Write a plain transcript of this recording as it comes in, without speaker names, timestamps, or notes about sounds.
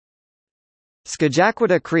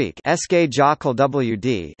Scajaquada Creek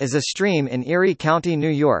is a stream in Erie County, New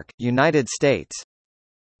York, United States.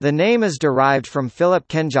 The name is derived from Philip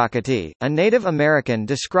Kenjaquati, a Native American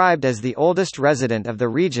described as the oldest resident of the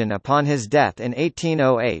region upon his death in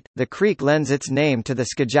 1808. The creek lends its name to the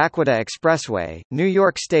Scajaquada Expressway, New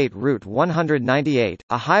York State Route 198,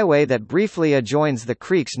 a highway that briefly adjoins the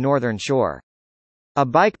creek's northern shore. A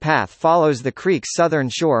bike path follows the creek's southern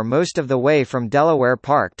shore most of the way from Delaware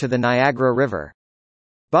Park to the Niagara River.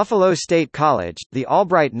 Buffalo State College, the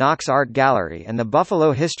Albright Knox Art Gallery and the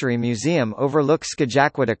Buffalo History Museum overlook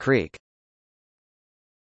Scajaquada Creek.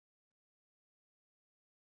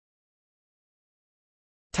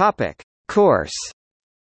 Course.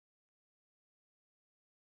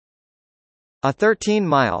 A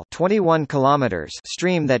 13-mile (21 kilometers)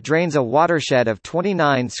 stream that drains a watershed of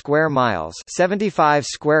 29 square miles (75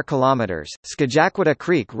 square kilometers), Scajaquada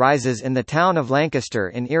Creek rises in the town of Lancaster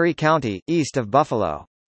in Erie County, east of Buffalo.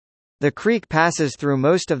 The creek passes through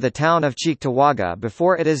most of the town of Cheektowaga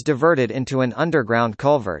before it is diverted into an underground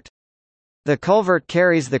culvert. The culvert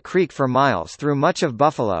carries the creek for miles through much of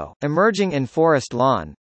Buffalo, emerging in Forest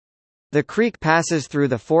Lawn. The creek passes through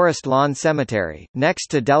the Forest Lawn Cemetery, next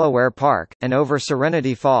to Delaware Park, and over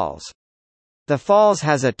Serenity Falls. The falls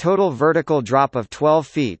has a total vertical drop of 12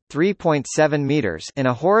 feet (3.7 meters) in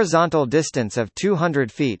a horizontal distance of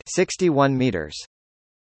 200 feet (61 meters).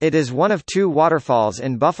 It is one of two waterfalls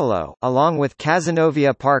in Buffalo, along with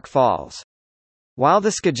Cazenovia Park Falls. While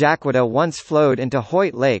the Scajaquada once flowed into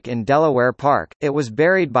Hoyt Lake in Delaware Park, it was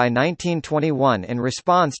buried by 1921 in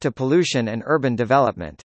response to pollution and urban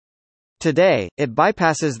development. Today, it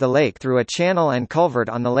bypasses the lake through a channel and culvert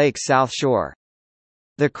on the lake's south shore.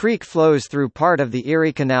 The creek flows through part of the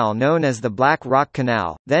Erie Canal known as the Black Rock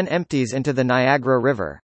Canal, then empties into the Niagara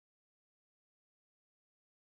River.